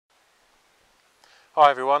Hi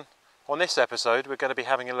everyone, on this episode we're going to be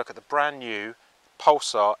having a look at the brand new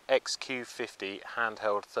Pulsar XQ50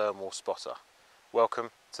 handheld thermal spotter.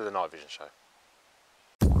 Welcome to the Night Vision Show.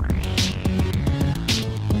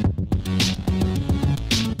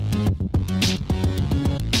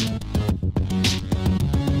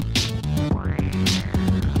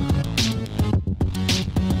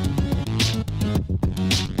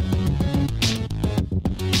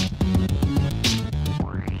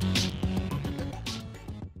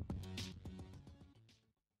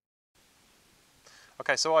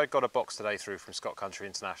 Okay, so I got a box today through from Scott Country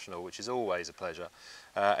International, which is always a pleasure.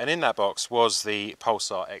 And in that box was the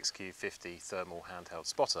Pulsar XQ50 thermal handheld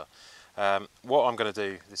spotter. What I'm going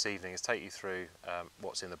to do this evening is take you through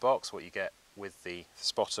what's in the box, what you get with the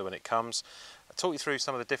spotter when it comes. I'll talk you through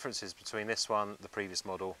some of the differences between this one, the previous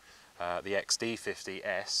model, the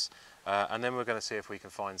XD50S, and then we're going to see if we can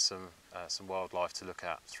find some wildlife to look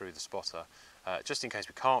at through the spotter. Just in case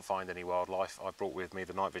we can't find any wildlife, I brought with me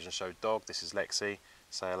the Night Vision Show dog. This is Lexie.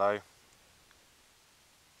 Say hello.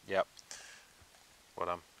 Yep.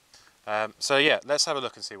 Well done. So yeah, let's have a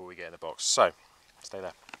look and see what we get in the box. So, stay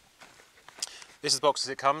there. This is the box as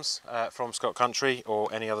it comes from Scott Country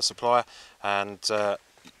or any other supplier, and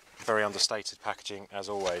very understated packaging as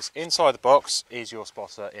always. Inside the box is your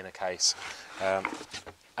spotter in a case,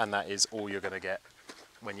 and that is all you're going to get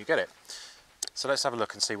when you get it. So let's have a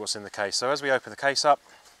look and see what's in the case. So as we open the case up,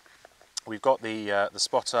 we've got the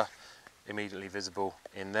spotter immediately visible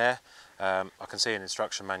in there. I can see an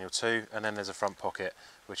instruction manual too, and then there's a front pocket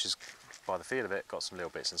which is, by the feel of it, got some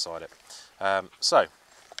little bits inside it. So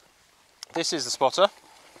this is the spotter,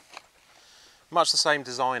 much the same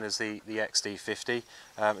design as the XD50.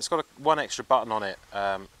 It's got one extra button on it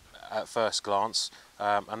at first glance,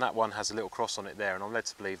 and that one has a little cross on it there, and I'm led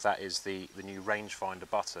to believe that is the new rangefinder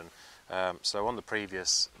button. So on the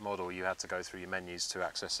previous model you had to go through your menus to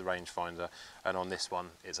access the rangefinder, and on this one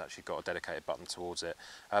it's actually got a dedicated button towards it.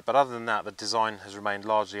 But other than that, the design has remained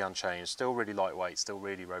largely unchanged, still really lightweight, still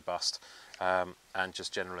really robust, and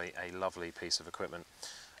just generally a lovely piece of equipment.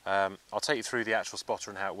 I'll take you through the actual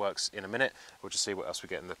spotter and how it works in a minute. We'll just see what else we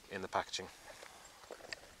get in the packaging.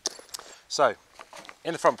 So,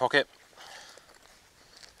 in the front pocket,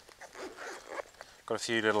 got a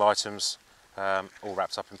few little items all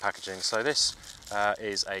wrapped up in packaging. So this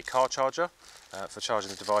is a car charger for charging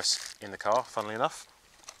the device in the car, funnily enough.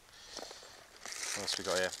 What else have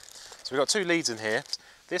we got here? So we've got two leads in here.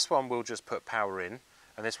 This one will just put power in,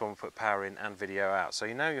 and this one will put power in and video out. So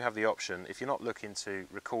you know you have the option, if you're not looking to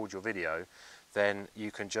record your video, then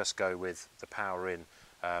you can just go with the power in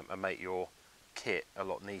and make your kit a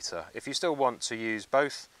lot neater. If you still want to use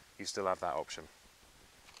both, you still have that option.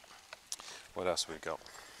 What else have we got?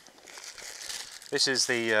 This is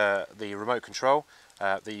the remote control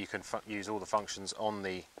that you can use all the functions on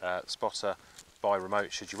the spotter by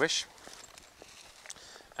remote should you wish.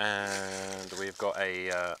 And we've got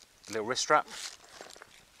a little wrist strap,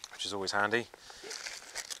 which is always handy,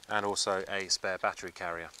 and also a spare battery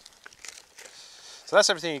carrier. So that's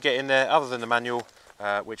everything you get in there, other than the manual,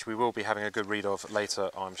 which we will be having a good read of later,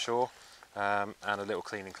 I'm sure, and a little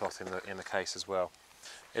cleaning cloth in the case as well.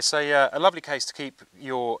 It's a lovely case to keep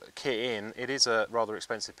your kit in. It is a rather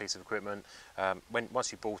expensive piece of equipment.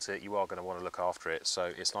 Once you bought it, you are going to want to look after it,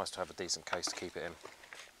 so it's nice to have a decent case to keep it in.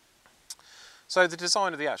 So the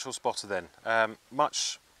design of the actual spotter then,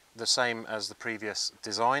 much the same as the previous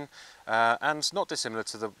design, and not dissimilar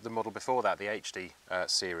to the model before that, the HD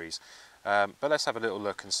series. But let's have a little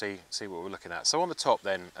look and see what we're looking at. So on the top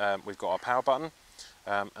then, we've got our power button,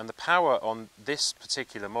 and the power on this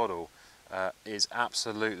particular model is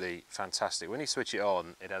absolutely fantastic. When you switch it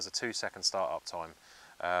on, it has a 2-second start-up time.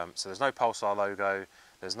 So there's no Pulsar logo,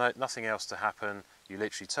 there's nothing else to happen. You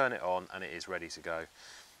literally turn it on and it is ready to go.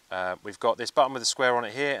 We've got this button with a square on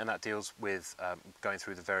it here, and that deals with going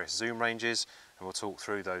through the various zoom ranges, and we'll talk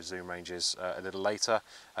through those zoom ranges a little later.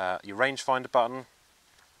 Your rangefinder button,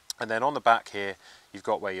 and then on the back here you've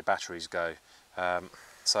got where your batteries go.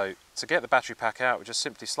 So to get the battery pack out, we just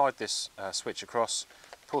simply slide this switch across,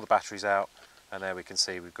 pull the batteries out, and there we can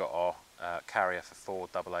see we've got our carrier for 4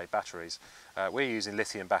 AA batteries. We're using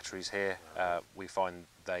lithium batteries here. We find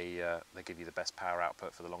they give you the best power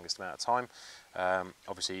output for the longest amount of time.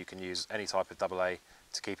 Obviously you can use any type of AA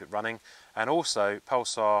to keep it running, and also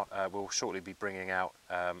Pulsar will shortly be bringing out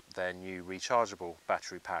their new rechargeable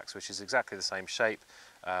battery packs, which is exactly the same shape,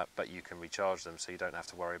 but you can recharge them, so you don't have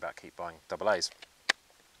to worry about keep buying AA's.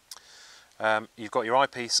 You've got your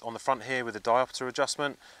eyepiece on the front here with a diopter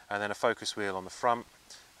adjustment, and then a focus wheel on the front.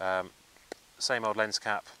 Same old lens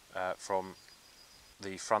cap from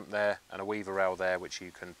the front there, and a weaver rail there which you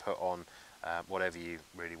can put on whatever you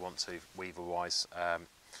really want to weaver wise,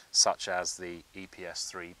 such as the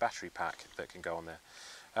EPS3 battery pack that can go on there.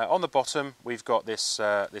 On the bottom we've got this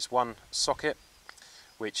this one socket,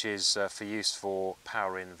 which is for use for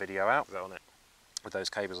powering video out on it with those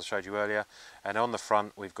cables I showed you earlier, and on the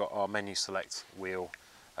front we've got our menu select wheel,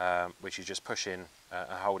 which you just push in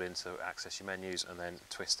and hold in to access your menus, and then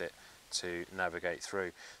twist it to navigate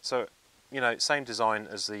through. So, you know, same design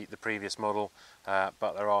as the previous model,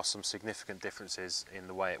 but there are some significant differences in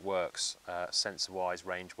the way it works, sensor wise,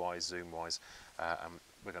 range wise, zoom wise, and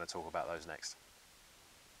we're going to talk about those next.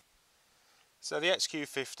 So the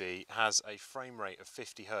XQ50 has a frame rate of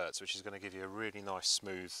 50 Hz, which is going to give you a really nice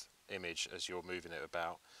smooth image as you're moving it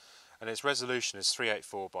about, and its resolution is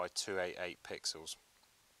 384 by 288 pixels.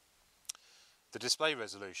 The display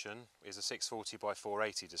resolution is a 640 by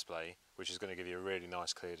 480 display, which is going to give you a really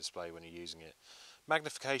nice clear display when you're using it.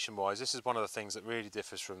 Magnification wise, this is one of the things that really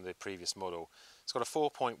differs from the previous model. It's got a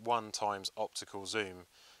 4.1 times optical zoom,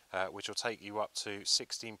 which will take you up to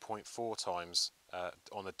 16.4 times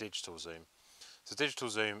on a digital zoom. So digital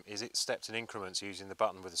zoom is stepped in increments using the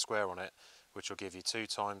button with a square on it, which will give you 2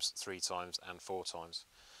 times, 3 times and 4 times.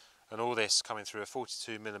 And all this coming through a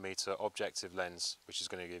 42mm objective lens, which is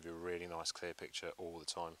going to give you a really nice clear picture all the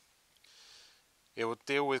time. It will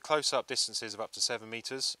deal with close-up distances of up to 7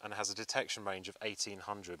 meters and has a detection range of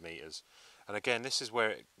 1800 meters. And again, this is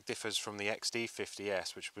where it differs from the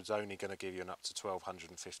XD50S, which was only going to give you an up to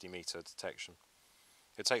 1250 meter detection.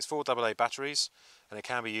 It takes 4 AA batteries, and it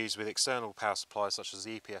can be used with external power supplies such as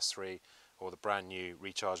the EPS3 or the brand new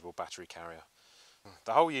rechargeable battery carrier.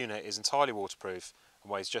 The whole unit is entirely waterproof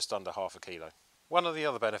and weighs just under half a kilo. One of the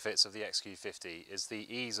other benefits of the XQ50 is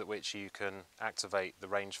the ease at which you can activate the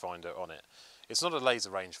rangefinder on it. It's not a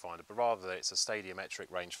laser rangefinder, but rather it's a stadiometric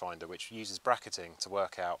rangefinder which uses bracketing to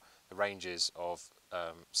work out the ranges of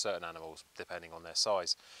certain animals depending on their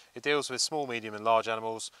size. It deals with small, medium and large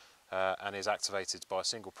animals, and is activated by a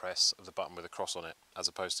single press of the button with a cross on it, as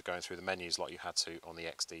opposed to going through the menus like you had to on the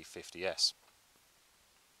XD50S.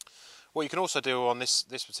 What you can also do on this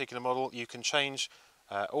particular model, you can change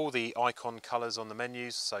all the icon colours on the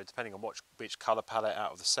menus, so depending on which colour palette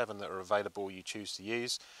out of the 7 that are available you choose to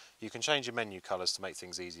use, you can change your menu colours to make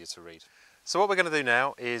things easier to read. So what we're going to do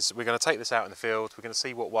now is we're going to take this out in the field, we're going to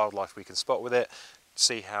see what wildlife we can spot with it,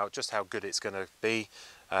 see just how good it's going to be,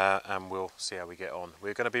 and we'll see how we get on.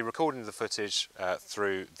 We're going to be recording the footage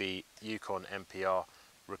through the Yukon MPR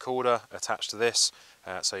recorder attached to this,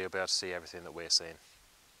 so you'll be able to see everything that we're seeing.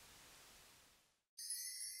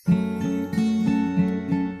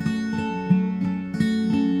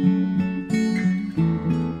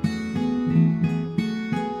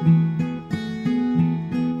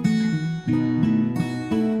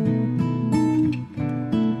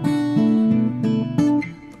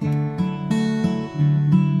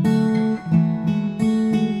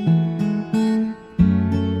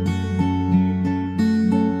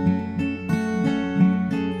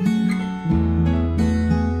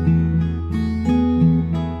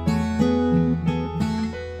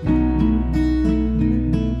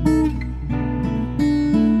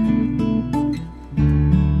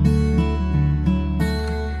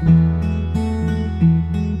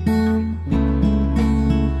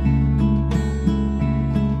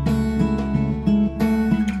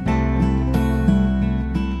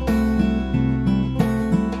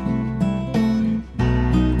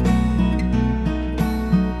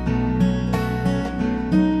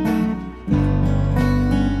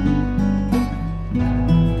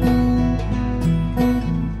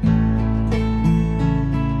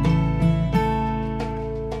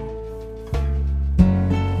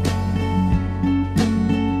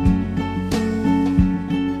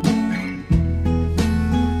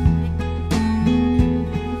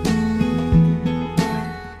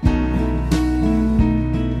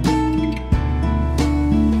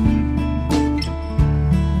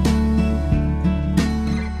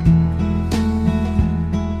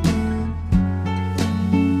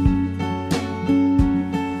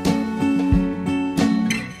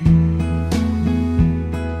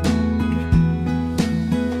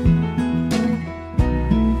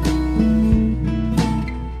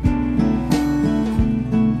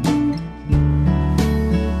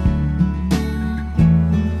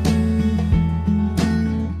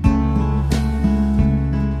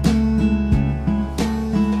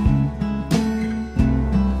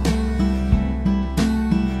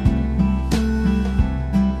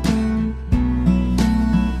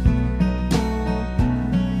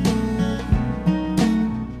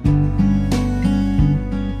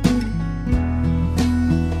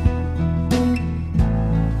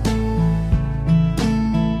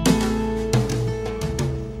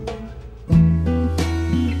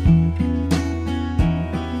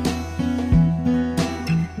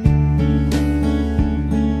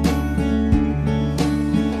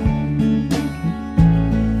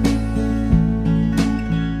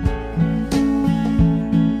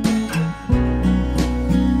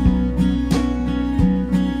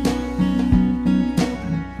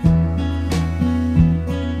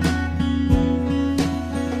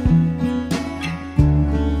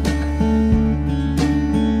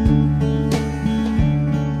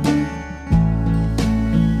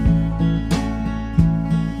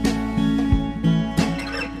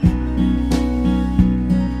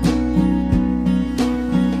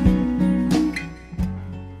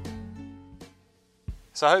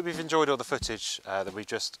 So I hope you've enjoyed all the footage that we've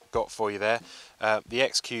just got for you there. The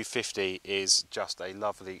XQ50 is just a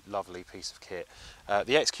lovely, lovely piece of kit.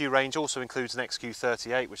 The XQ range also includes an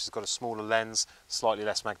XQ38, which has got a smaller lens, slightly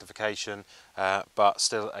less magnification, but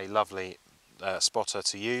still a lovely spotter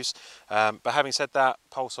to use. But having said that,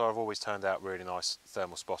 Pulsar have always turned out really nice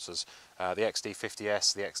thermal spotters. The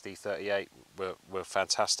XD50S, the XD38 were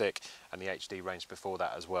fantastic, and the HD range before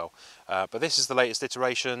that as well. But this is the latest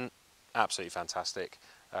iteration. Absolutely fantastic.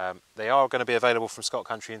 They are going to be available from Scott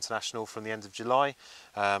Country International from the end of July,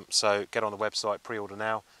 so get on the website, pre-order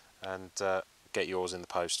now, and get yours in the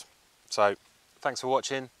post. So thanks for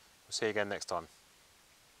watching. We'll see you again next time.